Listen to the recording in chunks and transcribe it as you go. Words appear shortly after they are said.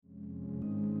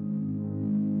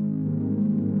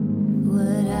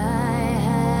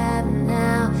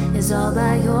is all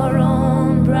by your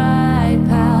own bright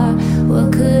power.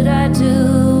 What could I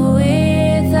do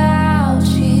without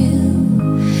you?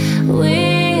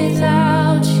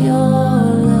 Without your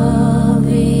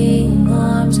loving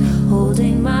arms,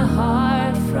 holding my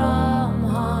heart from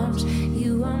harms.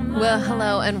 You are my... Well,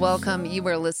 hello and welcome. You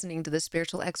are listening to the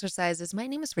Spiritual Exercises. My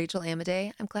name is Rachel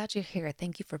Amadei. I'm glad you're here.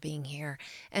 Thank you for being here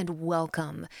and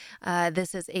welcome.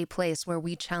 This is a place where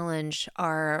we challenge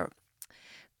our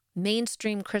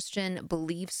mainstream Christian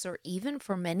beliefs, or even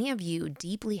for many of you,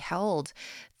 deeply held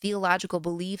theological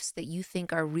beliefs that you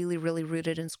think are really, really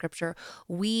rooted in Scripture.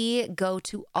 We go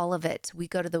to all of it. We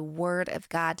go to the Word of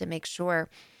God to make sure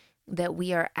that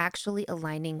we are actually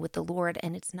aligning with the Lord.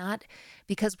 And it's not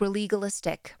because we're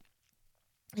legalistic.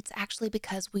 It's actually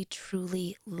because we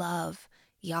truly love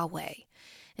Yahweh.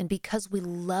 And because we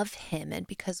love him, and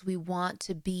because we want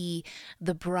to be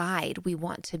the bride, we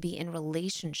want to be in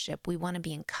relationship, we want to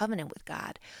be in covenant with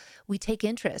God, we take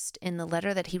interest in the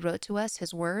letter that he wrote to us,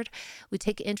 his word. We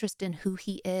take interest in who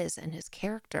he is and his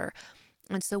character.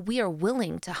 And so we are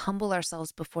willing to humble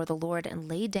ourselves before the Lord and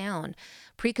lay down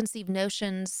preconceived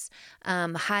notions,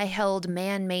 high-held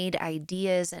man-made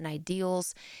ideas and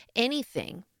ideals,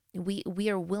 anything. We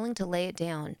are willing to lay it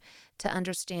down to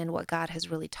understand what God has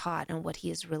really taught and what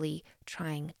he is really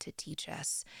trying to teach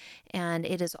us. And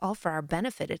it is all for our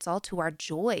benefit. It's all to our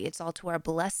joy. It's all to our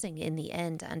blessing in the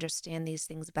end to understand these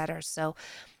things better. So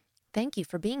thank you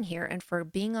for being here and for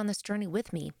being on this journey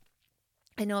with me.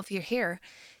 I know if you're here,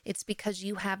 it's because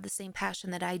you have the same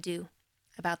passion that I do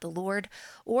about the Lord,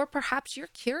 or perhaps you're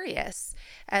curious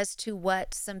as to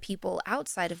what some people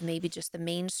outside of maybe just the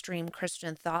mainstream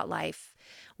Christian thought life,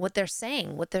 what they're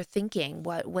saying, what they're thinking,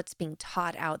 what's being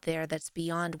taught out there that's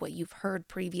beyond what you've heard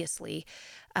previously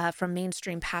from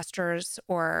mainstream pastors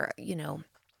or,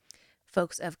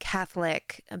 folks of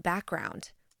Catholic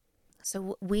background.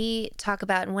 So we talk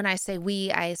about, and when I say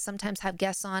we, I sometimes have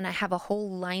guests on. I have a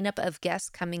whole lineup of guests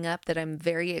coming up that I'm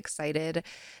very excited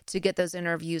to get those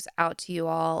interviews out to you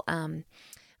all.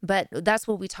 But that's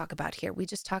what we talk about here. We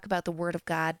just talk about the Word of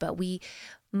God, but we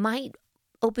might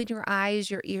open your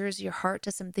eyes, your ears, your heart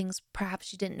to some things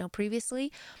perhaps you didn't know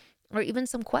previously, or even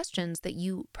some questions that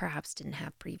you perhaps didn't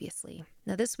have previously.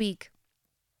 Now this week,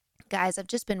 guys, I've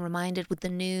just been reminded with the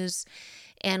news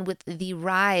and with the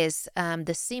rise,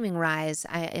 the seeming rise,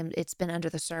 it's been under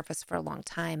the surface for a long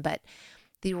time, but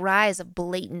the rise of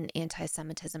blatant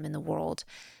anti-Semitism in the world.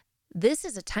 This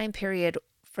is a time period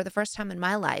for the first time in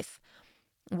my life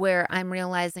where I'm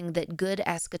realizing that good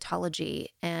eschatology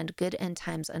and good end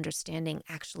times understanding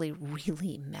actually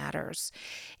really matters.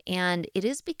 And it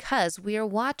is because we are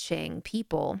watching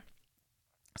people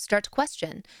start to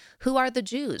question, who are the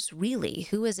Jews really?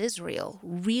 Who is Israel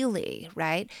really,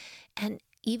 right? And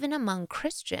even among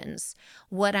Christians,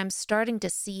 what I'm starting to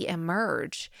see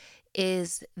emerge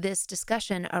is this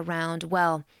discussion around,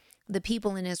 well, the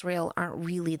people in Israel aren't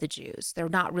really the Jews. They're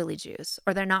not really Jews,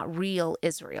 or they're not real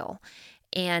Israel.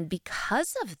 And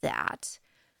because of that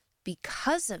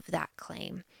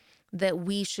claim, that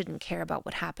we shouldn't care about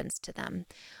what happens to them.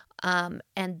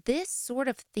 And this sort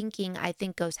of thinking, I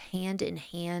think, goes hand in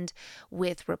hand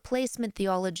with replacement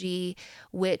theology,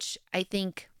 which I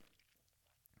think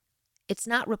it's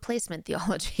not replacement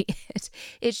theology.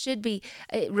 It should be.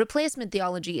 Replacement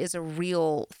theology is a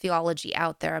real theology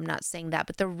out there. I'm not saying that,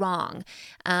 but they're wrong.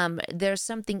 There's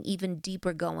something even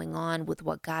deeper going on with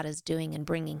what God is doing and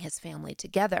bringing his family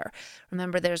together.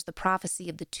 Remember, there's the prophecy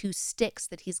of the two sticks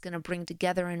that he's going to bring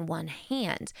together in one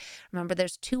hand. Remember,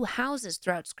 there's two houses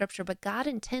throughout Scripture, but God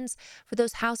intends for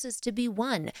those houses to be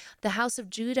one. The house of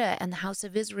Judah and the house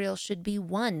of Israel should be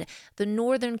one. The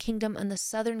northern kingdom and the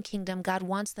southern kingdom, God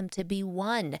wants them to be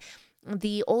one.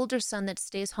 The older son that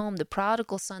stays home, the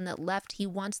prodigal son that left, he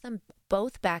wants them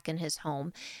both back in his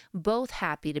home, both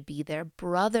happy to be there,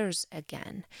 brothers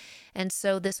again. And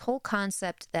so this whole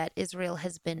concept that Israel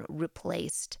has been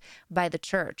replaced by the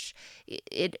church,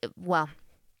 well,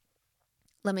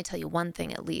 let me tell you one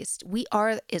thing at least. We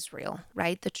are Israel,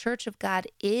 right? The church of God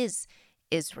is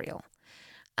Israel.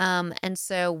 And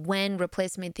so when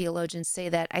replacement theologians say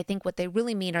that, I think what they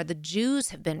really mean are the Jews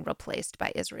have been replaced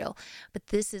by Israel. But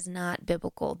this is not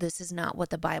biblical. This is not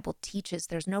what the Bible teaches.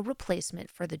 There's no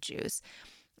replacement for the Jews.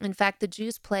 In fact, the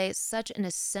Jews play such an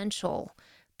essential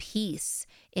piece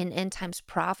in end times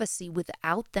prophecy.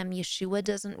 Without them, Yeshua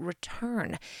doesn't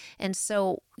return. And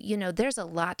so, there's a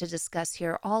lot to discuss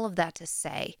here. All of that to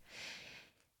say,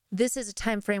 this is a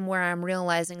time frame where I'm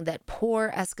realizing that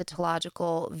poor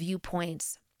eschatological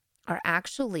viewpoints are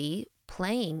actually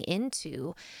playing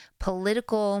into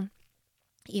political,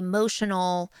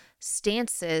 emotional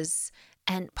stances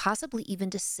and possibly even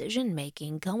decision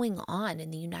making going on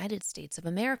in the United States of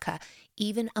America,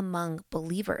 even among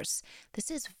believers.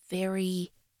 This is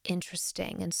very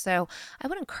interesting. And so I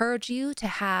would encourage you to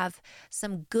have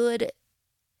some good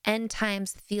end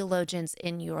times theologians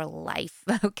in your life.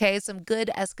 Okay, some good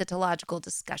eschatological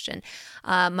discussion.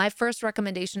 My first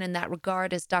recommendation in that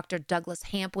regard is Dr. Douglas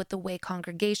Hamp with the Way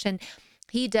Congregation.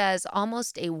 He does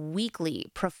almost a weekly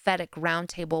prophetic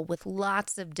roundtable with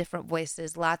lots of different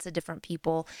voices, lots of different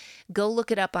people. Go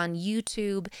look it up on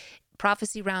YouTube,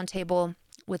 Prophecy Roundtable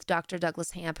with Dr.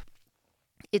 Douglas Hamp.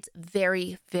 It's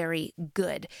very, very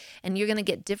good. And you're going to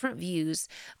get different views,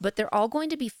 but they're all going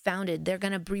to be founded. They're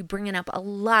going to be bringing up a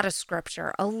lot of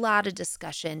scripture, a lot of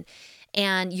discussion.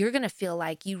 And you're going to feel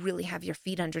like you really have your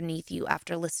feet underneath you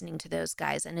after listening to those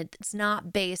guys. And it's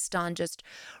not based on just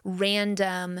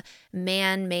random,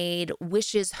 man-made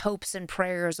wishes, hopes, and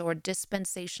prayers, or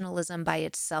dispensationalism by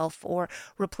itself, or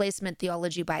replacement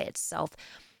theology by itself.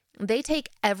 They take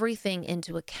everything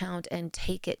into account and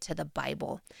take it to the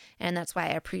Bible. And that's why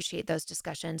I appreciate those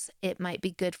discussions. It might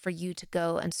be good for you to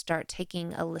go and start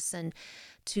taking a listen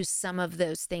to some of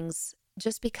those things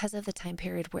just because of the time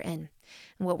period we're in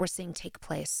and what we're seeing take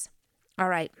place. All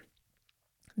right.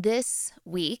 This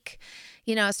week,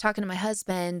 I was talking to my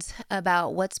husband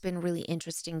about what's been really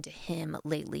interesting to him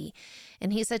lately.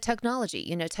 And he said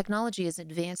technology. Technology is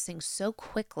advancing so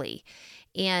quickly,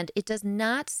 and it does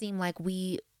not seem like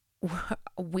we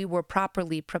were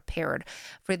properly prepared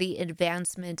for the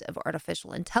advancement of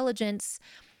artificial intelligence,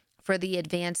 for the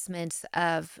advancements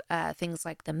of things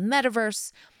like the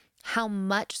metaverse, how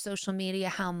much social media,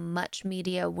 how much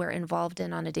media we're involved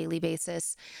in on a daily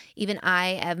basis. Even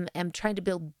I am trying to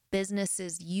build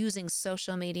businesses using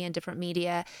social media and different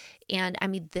media. And I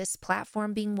mean, this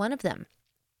platform being one of them.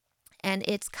 And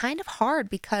it's kind of hard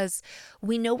because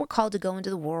we know we're called to go into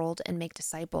the world and make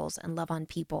disciples and love on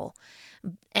people.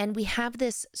 And we have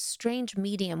this strange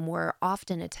medium we're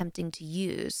often attempting to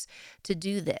use to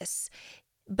do this.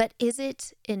 But is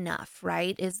it enough,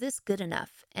 right? Is this good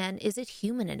enough? And is it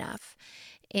human enough?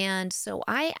 And so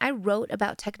I wrote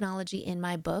about technology in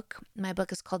my book. My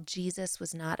book is called Jesus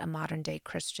Was Not a Modern Day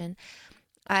Christian.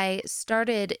 I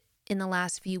started in the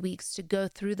last few weeks to go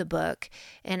through the book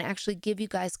and actually give you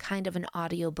guys kind of an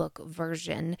audiobook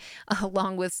version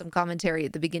along with some commentary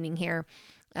at the beginning here.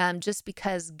 Just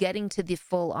because getting to the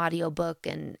full audiobook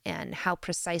and how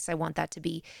precise I want that to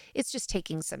be, it's just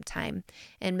taking some time.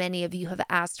 And many of you have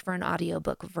asked for an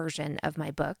audiobook version of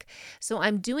my book. So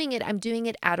I'm doing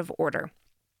it out of order.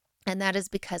 And that is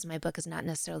because my book is not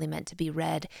necessarily meant to be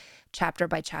read chapter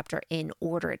by chapter in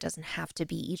order. It doesn't have to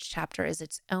be. Each chapter is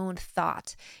its own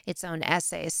thought, its own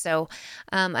essay. So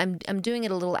I'm doing it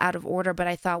a little out of order, but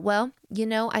I thought, well,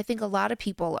 I think a lot of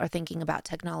people are thinking about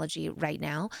technology right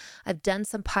now. I've done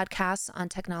some podcasts on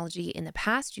technology in the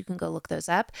past. You can go look those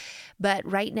up. But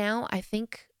right now, I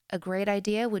think a great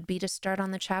idea would be to start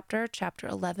on the chapter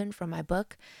 11 from my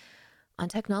book on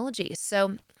technology.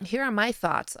 So here are my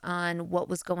thoughts on what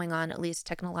was going on, at least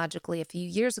technologically, a few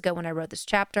years ago when I wrote this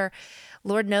chapter.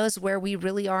 Lord knows where we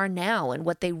really are now and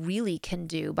what they really can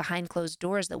do behind closed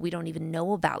doors that we don't even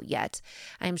know about yet.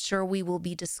 I'm sure we will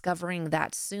be discovering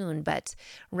that soon, but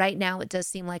right now it does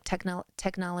seem like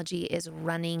technology is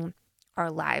running our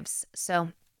lives. So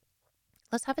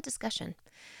let's have a discussion.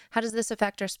 How does this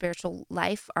affect our spiritual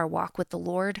life, our walk with the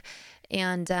Lord,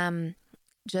 and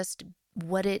just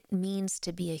what it means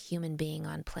to be a human being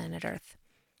on planet Earth?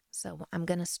 So I'm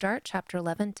going to start chapter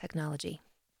 11, technology.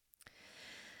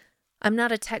 I'm not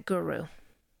a tech guru.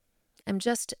 I'm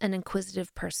just an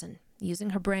inquisitive person,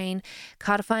 using her brain,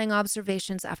 codifying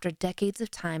observations after decades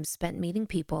of time spent meeting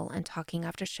people and talking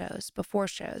after shows, before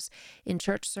shows, in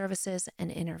church services and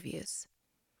interviews.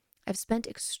 I've spent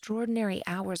extraordinary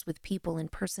hours with people in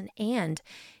person and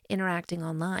interacting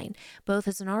online, both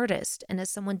as an artist and as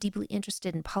someone deeply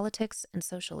interested in politics and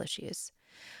social issues.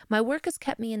 My work has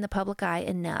kept me in the public eye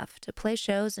enough to play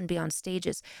shows and be on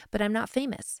stages, but I'm not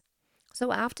famous.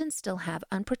 So I often still have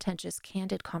unpretentious,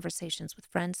 candid conversations with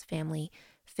friends, family,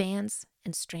 fans,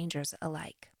 and strangers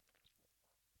alike.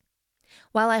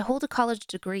 While I hold a college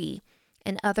degree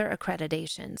and other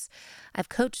accreditations, I've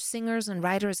coached singers and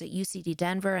writers at UCD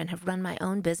Denver and have run my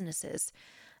own businesses.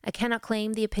 I cannot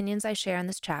claim the opinions I share in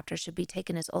this chapter should be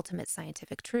taken as ultimate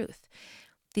scientific truth.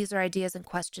 These are ideas and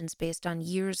questions based on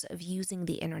years of using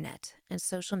the internet and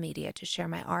social media to share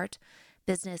my art,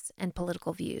 business, and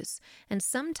political views, and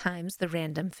sometimes the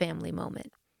random family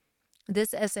moment.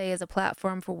 This essay is a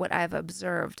platform for what I've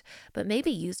observed, but may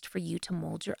be used for you to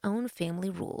mold your own family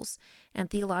rules and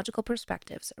theological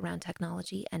perspectives around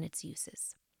technology and its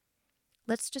uses.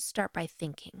 Let's just start by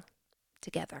thinking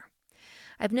together.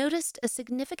 I've noticed a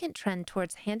significant trend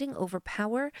towards handing over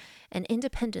power and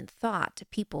independent thought to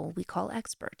people we call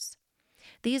experts.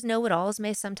 These know-it-alls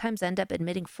may sometimes end up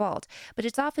admitting fault, but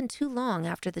it's often too long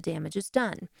after the damage is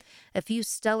done. A few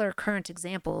stellar current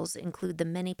examples include the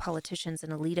many politicians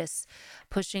and elitists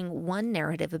pushing one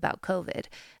narrative about COVID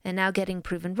and now getting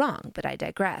proven wrong, but I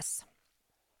digress.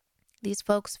 These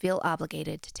folks feel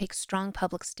obligated to take strong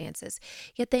public stances,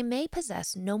 yet they may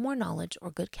possess no more knowledge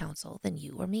or good counsel than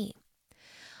you or me.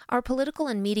 Our political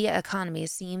and media economy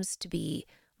seems to be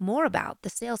more about the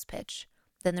sales pitch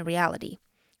than the reality,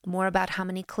 more about how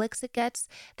many clicks it gets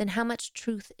than how much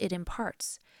truth it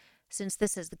imparts. Since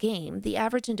this is the game, the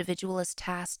average individual is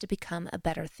tasked to become a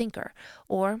better thinker,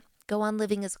 or go on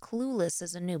living as clueless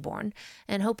as a newborn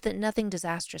and hope that nothing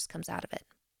disastrous comes out of it.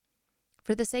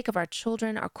 For the sake of our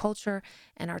children, our culture,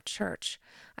 and our church,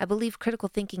 I believe critical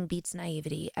thinking beats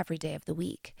naivety every day of the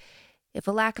week. If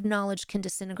a lack of knowledge can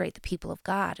disintegrate the people of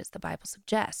God, as the Bible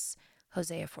suggests,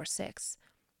 Hosea 4:6,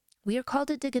 we are called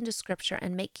to dig into Scripture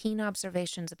and make keen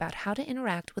observations about how to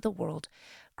interact with a world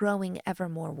growing ever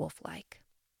more wolf-like.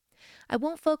 I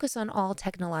won't focus on all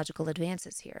technological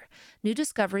advances here. New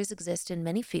discoveries exist in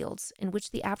many fields in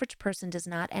which the average person does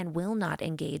not and will not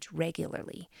engage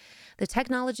regularly. The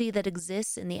technology that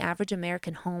exists in the average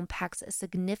American home packs a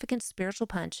significant spiritual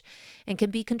punch and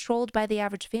can be controlled by the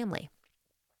average family.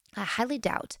 I highly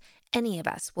doubt any of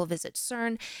us will visit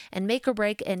CERN and make or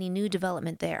break any new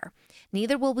development there.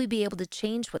 Neither will we be able to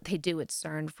change what they do at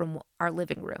CERN from our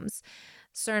living rooms.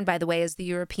 CERN, by the way, is the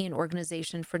European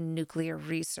Organization for Nuclear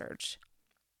Research.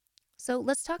 So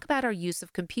let's talk about our use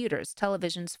of computers,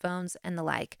 televisions, phones, and the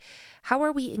like. How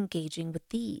are we engaging with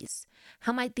these?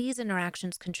 How might these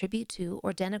interactions contribute to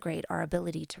or denigrate our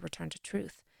ability to return to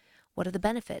truth? What are the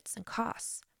benefits and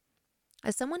costs?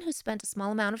 As someone who spent a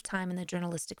small amount of time in the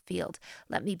journalistic field,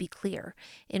 let me be clear.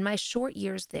 In my short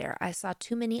years there, I saw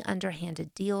too many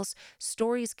underhanded deals,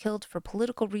 stories killed for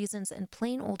political reasons, and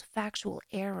plain old factual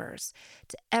errors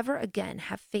to ever again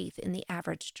have faith in the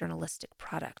average journalistic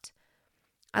product.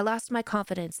 I lost my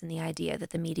confidence in the idea that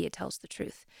the media tells the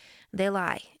truth. They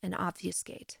lie and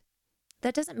obfuscate.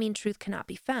 That doesn't mean truth cannot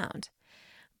be found.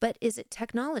 But is it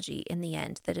technology in the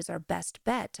end that is our best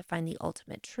bet to find the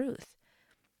ultimate truth?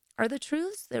 Are the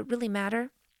truths that really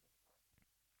matter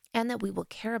and that we will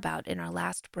care about in our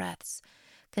last breaths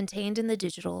contained in the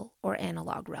digital or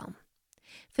analog realm?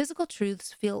 Physical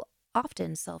truths feel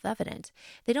often self-evident.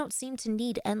 They don't seem to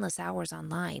need endless hours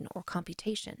online or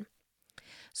computation.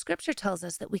 Scripture tells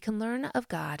us that we can learn of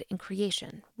God in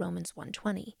creation, Romans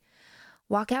 1:20.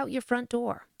 Walk out your front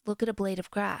door, look at a blade of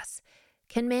grass.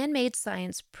 Can man-made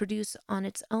science produce on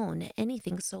its own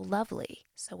anything so lovely,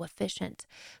 so efficient,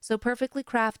 so perfectly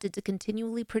crafted to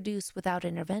continually produce without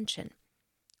intervention?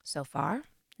 So far,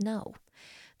 no.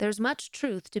 There's much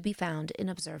truth to be found in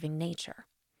observing nature.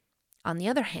 On the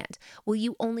other hand, will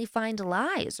you only find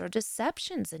lies or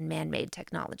deceptions in man-made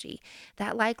technology?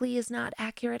 That likely is not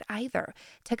accurate either.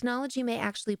 Technology may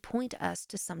actually point us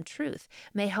to some truth,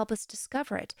 may help us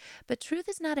discover it, but truth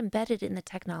is not embedded in the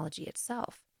technology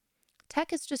itself.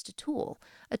 Tech is just a tool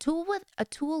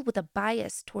with a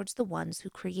bias towards the ones who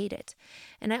create it.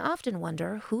 And I often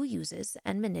wonder who uses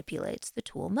and manipulates the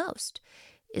tool most.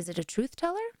 Is it a truth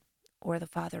teller or the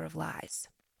father of lies?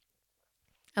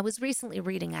 I was recently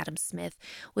reading Adam Smith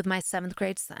with my 7th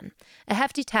grade son, a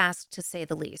hefty task to say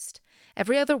the least.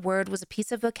 Every other word was a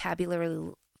piece of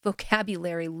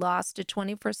vocabulary lost to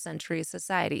 21st century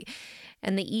society,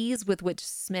 and the ease with which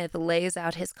Smith lays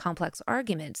out his complex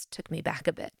arguments took me back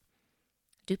a bit.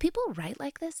 Do people write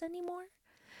like this anymore?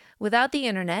 Without the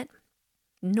internet,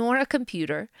 nor a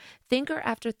computer, thinker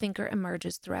after thinker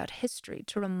emerges throughout history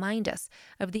to remind us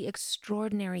of the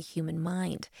extraordinary human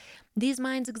mind. These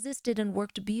minds existed and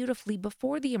worked beautifully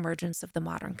before the emergence of the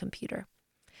modern computer.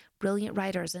 Brilliant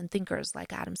writers and thinkers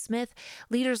like Adam Smith,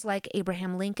 leaders like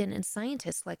Abraham Lincoln, and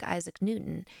scientists like Isaac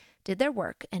Newton did their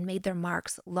work and made their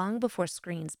marks long before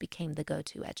screens became the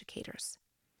go-to educators.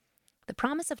 The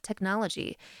promise of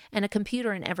technology and a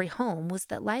computer in every home was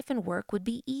that life and work would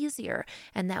be easier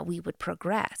and that we would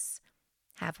progress.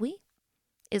 Have we?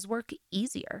 Is work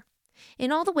easier?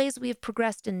 In all the ways we have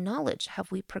progressed in knowledge,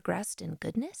 have we progressed in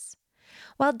goodness?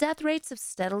 While death rates have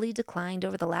steadily declined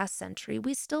over the last century,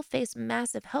 we still face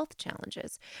massive health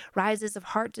challenges. Rises of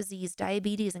heart disease,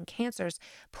 diabetes, and cancers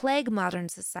plague modern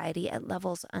society at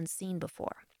levels unseen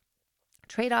before.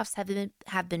 Trade-offs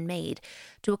have been made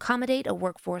to accommodate a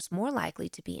workforce more likely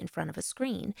to be in front of a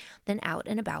screen than out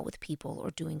and about with people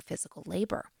or doing physical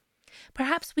labor.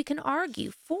 Perhaps we can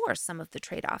argue for some of the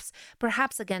trade-offs,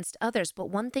 perhaps against others, but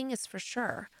one thing is for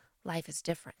sure, life is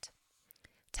different.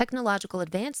 Technological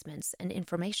advancements and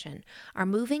information are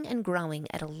moving and growing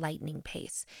at a lightning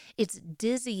pace. It's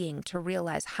dizzying to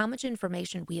realize how much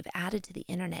information we have added to the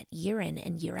internet year in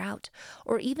and year out,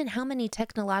 or even how many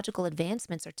technological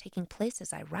advancements are taking place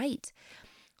as I write.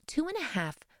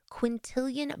 2.5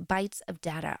 quintillion bytes of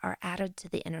data are added to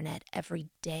the internet every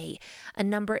day, a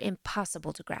number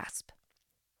impossible to grasp.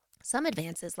 Some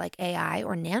advances like AI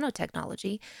or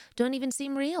nanotechnology don't even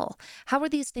seem real. How are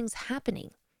these things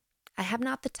happening? I have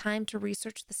not the time to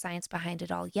research the science behind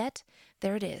it all yet.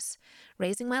 There it is,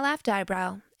 raising my left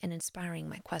eyebrow and inspiring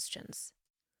my questions.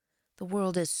 The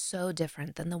world is so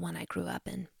different than the one I grew up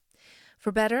in,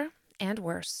 for better and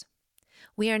worse.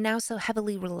 We are now so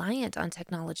heavily reliant on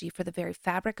technology for the very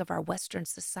fabric of our Western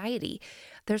society,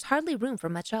 there's hardly room for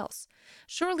much else.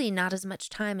 Surely not as much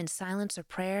time in silence or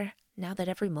prayer, now that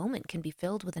every moment can be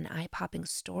filled with an eye-popping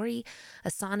story,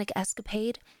 a sonic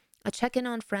escapade, a check-in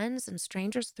on friends and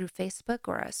strangers through Facebook,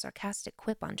 or a sarcastic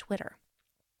quip on Twitter.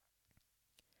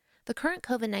 The current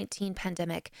COVID-19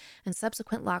 pandemic and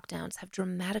subsequent lockdowns have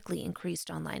dramatically increased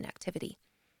online activity.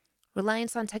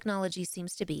 Reliance on technology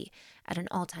seems to be at an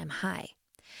all-time high.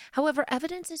 However,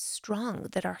 evidence is strong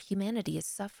that our humanity is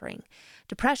suffering.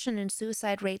 Depression and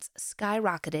suicide rates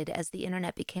skyrocketed as the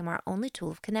internet became our only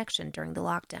tool of connection during the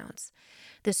lockdowns.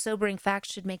 This sobering fact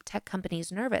should make tech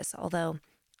companies nervous, although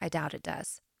I doubt it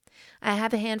does. I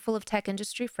have a handful of tech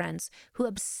industry friends who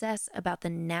obsess about the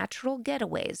natural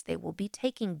getaways they will be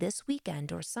taking this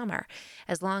weekend or summer,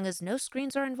 as long as no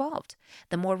screens are involved.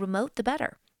 The more remote, the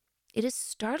better. It is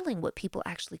startling what people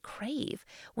actually crave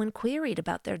when queried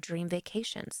about their dream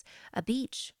vacations: a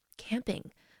beach,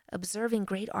 camping, observing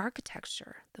great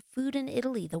architecture, the food in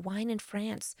Italy, the wine in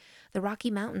France, the Rocky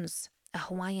Mountains, a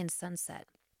Hawaiian sunset.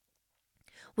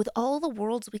 With all the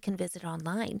worlds we can visit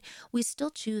online, we still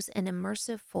choose an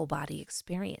immersive full-body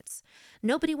experience.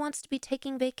 Nobody wants to be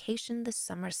taking vacation this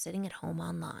summer sitting at home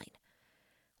online.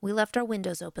 We left our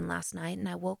windows open last night and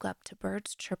I woke up to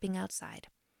birds chirping outside.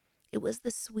 It was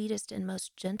the sweetest and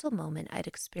most gentle moment I'd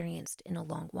experienced in a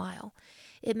long while.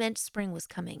 It meant spring was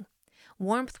coming.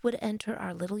 Warmth would enter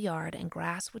our little yard and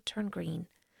grass would turn green.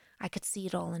 I could see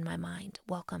it all in my mind,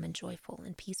 welcome and joyful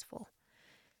and peaceful.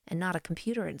 And not a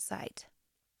computer in sight.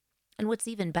 And what's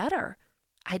even better,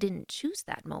 I didn't choose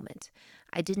that moment.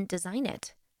 I didn't design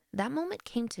it. That moment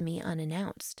came to me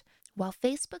unannounced. While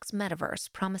Facebook's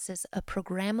metaverse promises a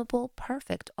programmable,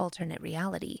 perfect alternate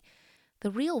reality,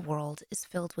 the real world is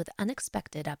filled with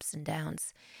unexpected ups and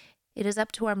downs. It is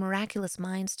up to our miraculous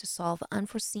minds to solve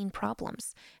unforeseen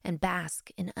problems and bask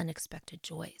in unexpected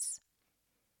joys.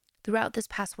 Throughout this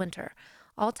past winter,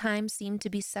 all time seemed to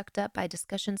be sucked up by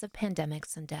discussions of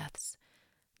pandemics and deaths.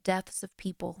 Deaths of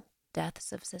people,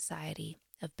 deaths of society,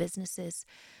 of businesses,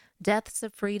 deaths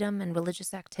of freedom and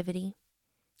religious activity.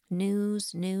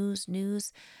 News,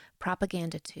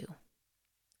 propaganda too.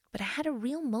 But I had a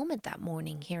real moment that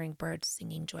morning hearing birds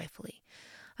singing joyfully.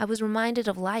 I was reminded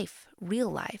of life, real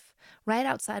life, right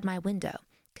outside my window,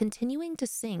 continuing to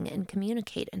sing and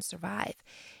communicate and survive,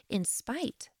 in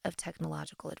spite of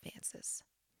technological advances.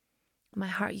 My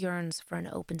heart yearns for an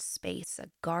open space, a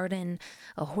garden,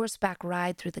 a horseback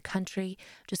ride through the country.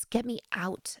 Just get me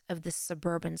out of this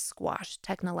suburban squash,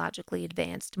 technologically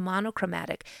advanced,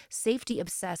 monochromatic,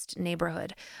 safety-obsessed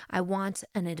neighborhood. I want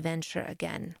an adventure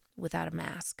again, without a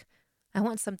mask. I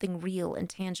want something real and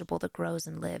tangible that grows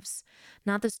and lives,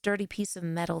 not this dirty piece of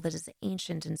metal that is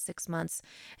ancient in 6 months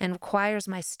and requires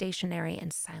my stationary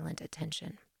and silent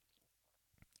attention.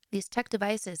 These tech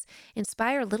devices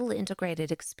inspire little integrated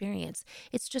experience.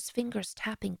 It's just fingers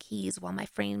tapping keys while my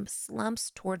frame slumps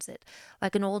towards it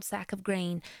like an old sack of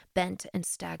grain, bent and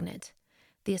stagnant.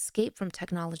 The escape from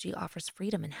technology offers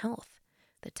freedom and health.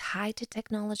 The tie to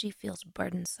technology feels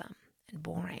burdensome and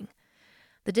boring.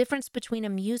 The difference between a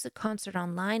music concert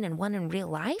online and one in real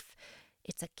life?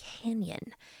 It's a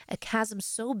canyon, a chasm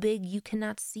so big you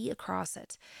cannot see across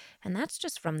it. And that's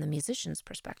just from the musician's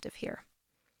perspective here.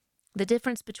 The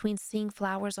difference between seeing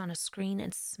flowers on a screen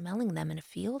and smelling them in a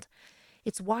field?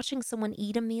 It's watching someone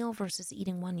eat a meal versus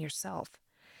eating one yourself.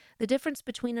 The difference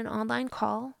between an online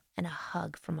call and a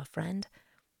hug from a friend?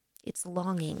 It's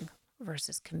longing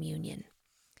versus communion.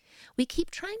 We keep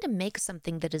trying to make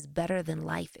something that is better than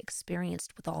life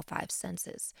experienced with all 5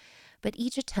 senses, but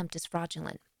each attempt is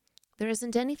fraudulent. There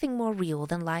isn't anything more real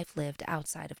than life lived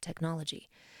outside of technology.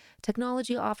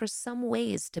 Technology offers some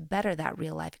ways to better that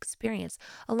real-life experience,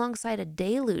 alongside a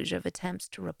deluge of attempts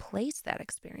to replace that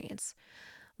experience.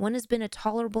 One has been a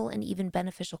tolerable and even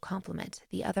beneficial complement,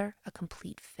 the other a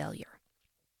complete failure.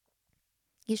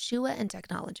 Yeshua and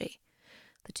technology.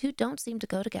 The two don't seem to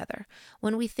go together.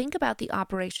 When we think about the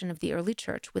operation of the early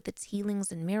church with its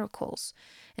healings and miracles,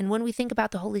 and when we think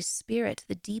about the Holy Spirit,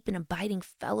 the deep and abiding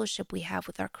fellowship we have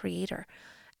with our Creator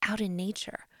out in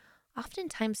nature,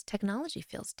 oftentimes technology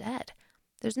feels dead.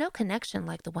 There's no connection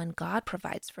like the one God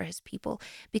provides for his people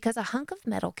because a hunk of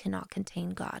metal cannot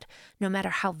contain God, no matter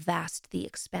how vast the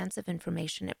expansive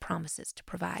information it promises to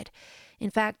provide. In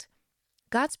fact,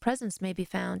 God's presence may be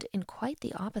found in quite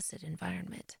the opposite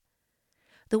environment.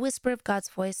 The whisper of God's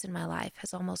voice in my life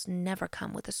has almost never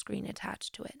come with a screen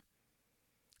attached to it.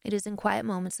 It is in quiet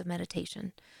moments of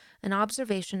meditation, an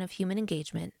observation of human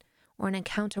engagement, or an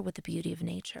encounter with the beauty of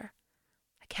nature.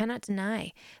 I cannot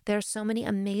deny there are so many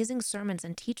amazing sermons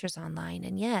and teachers online,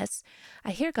 and yes,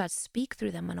 I hear God speak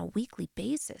through them on a weekly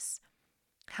basis.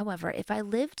 However, if I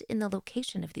lived in the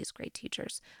location of these great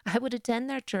teachers, I would attend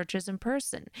their churches in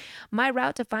person. My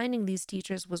route to finding these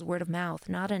teachers was word of mouth,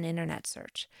 not an internet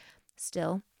search.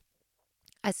 Still,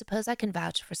 I suppose I can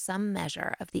vouch for some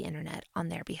measure of the internet on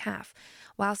their behalf,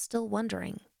 while still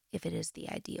wondering if it is the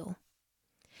ideal.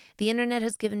 The internet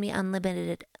has given me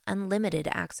unlimited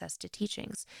access to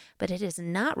teachings, but it has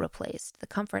not replaced the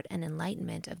comfort and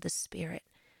enlightenment of the Spirit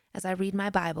as I read my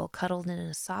Bible cuddled in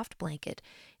a soft blanket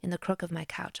in the crook of my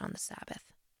couch on the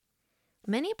Sabbath.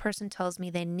 Many a person tells me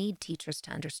they need teachers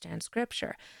to understand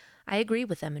Scripture. I agree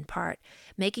with them in part.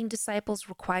 Making disciples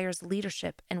requires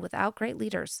leadership, and without great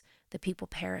leaders, the people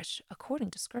perish,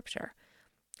 according to Scripture.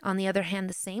 On the other hand,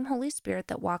 the same Holy Spirit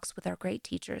that walks with our great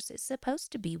teachers is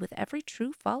supposed to be with every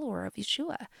true follower of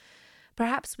Yeshua.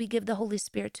 Perhaps we give the Holy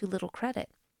Spirit too little credit.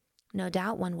 No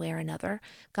doubt, one way or another,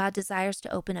 God desires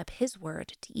to open up His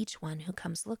Word to each one who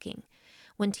comes looking.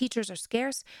 When teachers are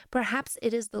scarce, perhaps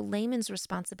it is the layman's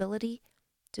responsibility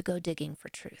to go digging for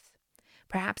truth.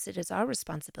 Perhaps it is our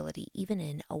responsibility even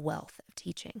in a wealth of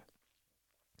teaching.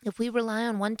 If we rely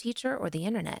on one teacher or the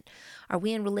internet, are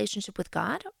we in relationship with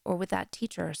God or with that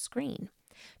teacher or screen?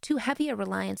 Too heavy a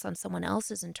reliance on someone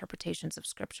else's interpretations of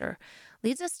Scripture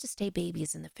leads us to stay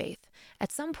babies in the faith.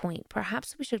 At some point,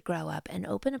 perhaps we should grow up and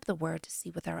open up the Word to see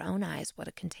with our own eyes what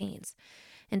it contains.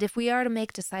 And if we are to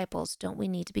make disciples, don't we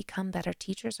need to become better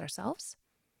teachers ourselves?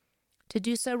 To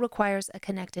do so requires a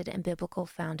connected and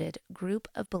biblical-founded group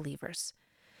of believers.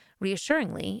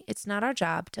 Reassuringly, it's not our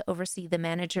job to oversee the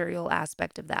managerial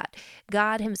aspect of that.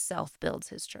 God Himself builds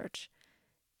His church.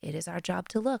 It is our job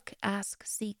to look, ask,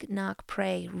 seek, knock,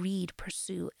 pray, read,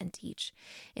 pursue, and teach.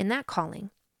 In that calling,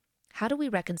 how do we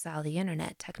reconcile the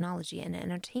internet, technology, and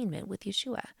entertainment with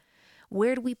Yeshua?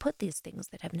 Where do we put these things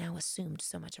that have now assumed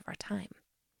so much of our time?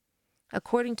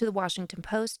 According to the Washington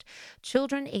Post,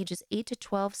 children ages 8 to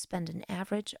 12 spend an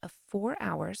average of 4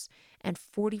 hours and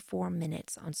 44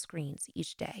 minutes on screens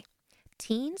each day.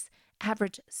 Teens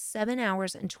average 7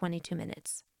 hours and 22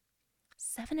 minutes.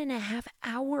 7.5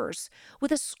 hours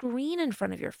with a screen in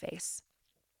front of your face.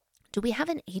 Do we have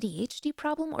an ADHD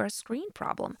problem or a screen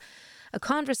problem? A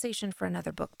conversation for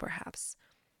another book, perhaps.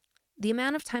 The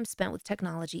amount of time spent with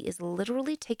technology is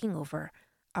literally taking over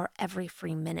our every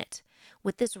free minute.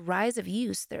 With this rise of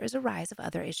use, there is a rise of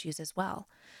other issues as well.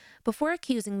 Before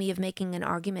accusing me of making an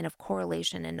argument of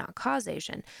correlation and not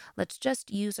causation, let's just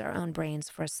use our own brains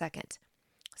for a second.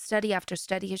 Study after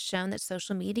study has shown that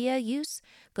social media use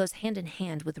goes hand in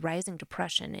hand with rising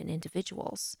depression in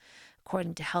individuals,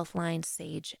 according to Healthline,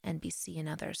 Sage, NBC, and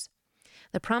others.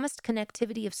 The promised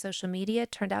connectivity of social media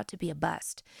turned out to be a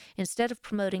bust. Instead of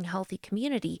promoting healthy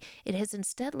community, it has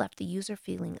instead left the user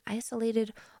feeling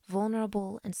isolated,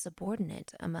 vulnerable, and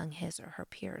subordinate among his or her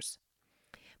peers.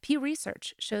 Pew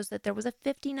Research shows that there was a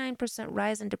 59%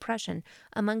 rise in depression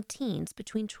among teens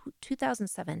between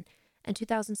 2007 and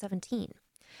 2017.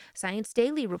 Science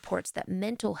Daily reports that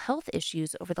mental health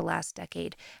issues over the last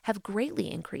decade have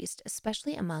greatly increased,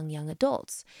 especially among young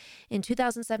adults. In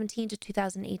 2017 to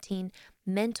 2018,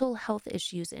 mental health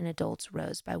issues in adults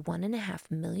rose by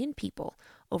 1.5 million people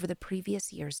over the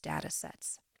previous year's data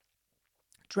sets.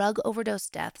 Drug overdose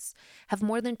deaths have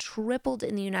more than tripled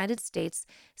in the United States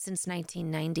since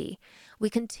 1990. We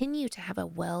continue to have a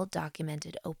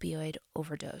well-documented opioid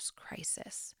overdose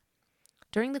crisis.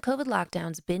 During the COVID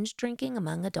lockdowns, binge drinking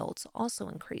among adults also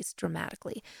increased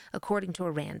dramatically, according to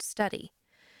a RAND study.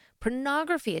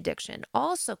 Pornography addiction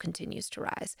also continues to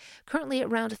rise. Currently,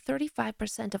 around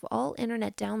 35% of all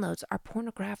internet downloads are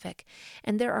pornographic,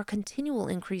 and there are continual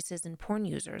increases in porn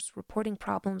users reporting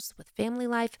problems with family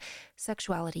life,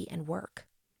 sexuality, and work.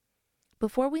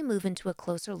 Before we move into a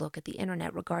closer look at the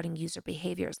internet regarding user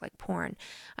behaviors like porn,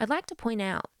 I'd like to point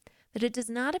out that it does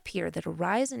not appear that a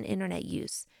rise in internet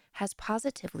use has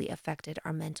positively affected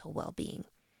our mental well-being.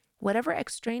 Whatever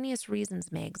extraneous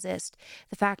reasons may exist,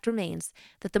 the fact remains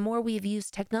that the more we've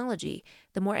used technology,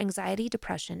 the more anxiety,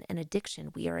 depression, and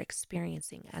addiction we are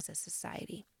experiencing as a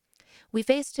society. We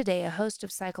face today a host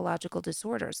of psychological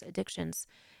disorders, addictions,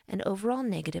 and overall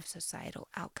negative societal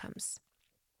outcomes.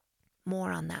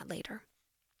 More on that later.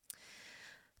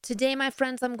 Today, my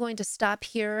friends, I'm going to stop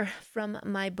here from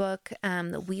my book.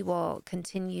 We will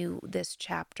continue this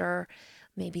chapter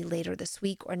maybe later this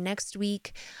week or next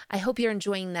week. I hope you're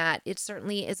enjoying that. It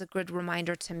certainly is a good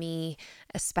reminder to me,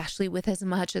 especially with as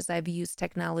much as I've used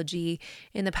technology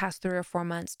in the past 3 or 4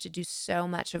 months to do so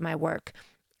much of my work.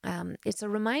 It's a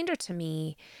reminder to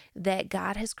me that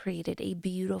God has created a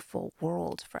beautiful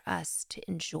world for us to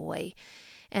enjoy,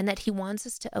 and that He wants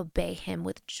us to obey Him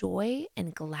with joy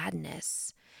and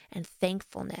gladness and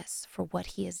thankfulness for what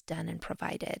He has done and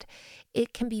provided.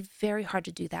 It can be very hard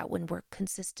to do that when we're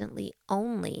consistently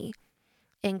only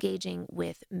engaging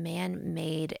with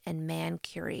man-made and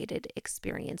man-curated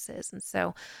experiences. And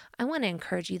so I want to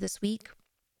encourage you this week.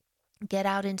 Get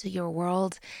out into your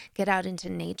world, get out into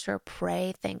nature,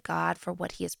 pray, thank God for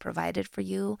what He has provided for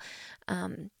you.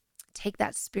 Take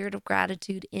that spirit of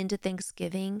gratitude into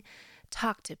Thanksgiving.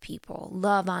 Talk to people,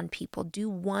 love on people, do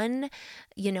one,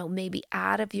 maybe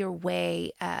out of your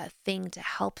way thing to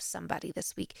help somebody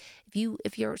this week.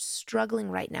 If you're struggling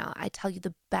right now, I tell you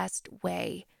the best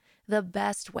way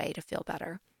to feel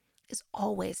better is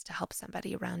always to help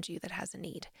somebody around you that has a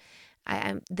need.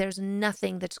 There's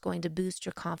nothing that's going to boost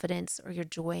your confidence or your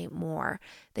joy more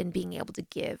than being able to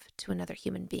give to another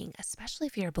human being, especially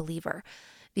if you're a believer.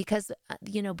 Because,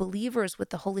 believers with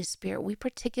the Holy Spirit, we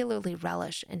particularly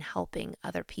relish in helping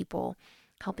other people,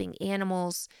 helping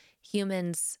animals,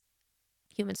 humans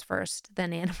first,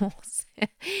 then animals,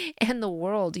 and the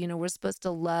world. We're supposed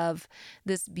to love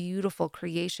this beautiful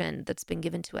creation that's been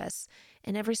given to us,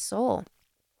 and every soul.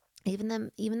 Even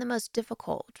the most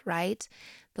difficult, right?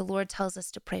 The Lord tells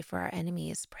us to pray for our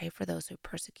enemies, pray for those who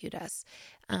persecute us,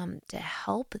 to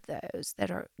help those that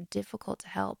are difficult to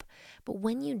help. But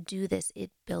when you do this,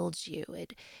 it builds you,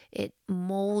 it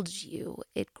molds you,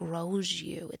 it grows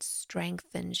you, it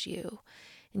strengthens you,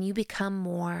 and you become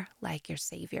more like your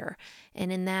Savior.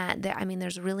 And in that,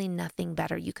 there's really nothing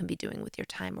better you can be doing with your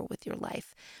time or with your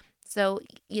life. So,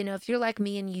 if you're like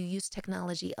me and you use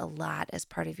technology a lot as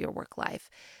part of your work life,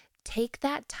 take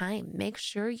that time. Make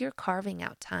sure you're carving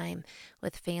out time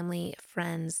with family,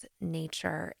 friends,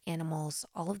 nature, animals,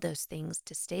 all of those things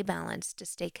to stay balanced, to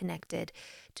stay connected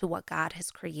to what God has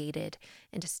created,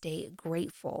 and to stay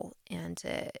grateful, and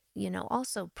to,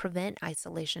 also prevent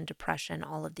isolation, depression,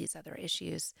 all of these other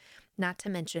issues, not to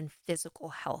mention physical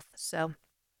health. So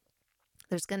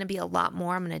there's going to be a lot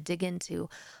more. I'm going to dig into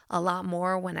a lot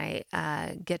more when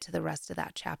I get to the rest of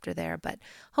that chapter there. But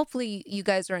hopefully you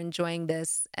guys are enjoying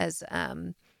this as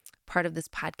part of this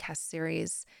podcast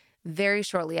series. Very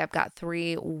shortly, I've got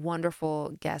 3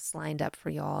 wonderful guests lined up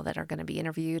for y'all that are going to be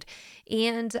interviewed.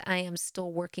 And I am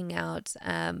still working out,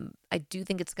 I do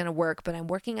think it's going to work, but I'm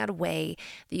working out a way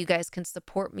that you guys can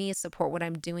support me, support what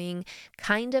I'm doing,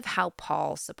 kind of how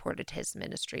Paul supported his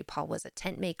ministry. Paul was a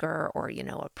tent maker or,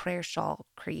 a prayer shawl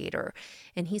creator,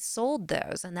 and he sold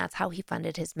those, and that's how he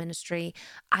funded his ministry.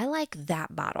 I like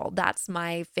that model. That's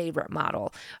my favorite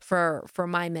model for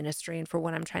my ministry and for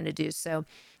what I'm trying to do. So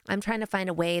I'm trying to find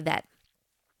a way that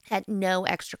at no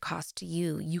extra cost to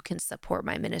you, you can support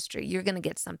my ministry. You're going to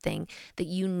get something that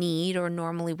you need or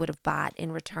normally would have bought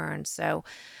in return. So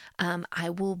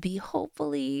I will be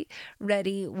hopefully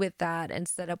ready with that and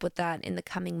set up with that in the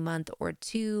coming month or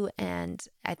 2. And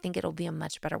I think it'll be a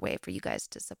much better way for you guys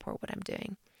to support what I'm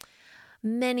doing.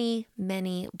 Many,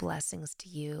 many blessings to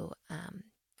you.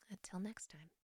 Until next time.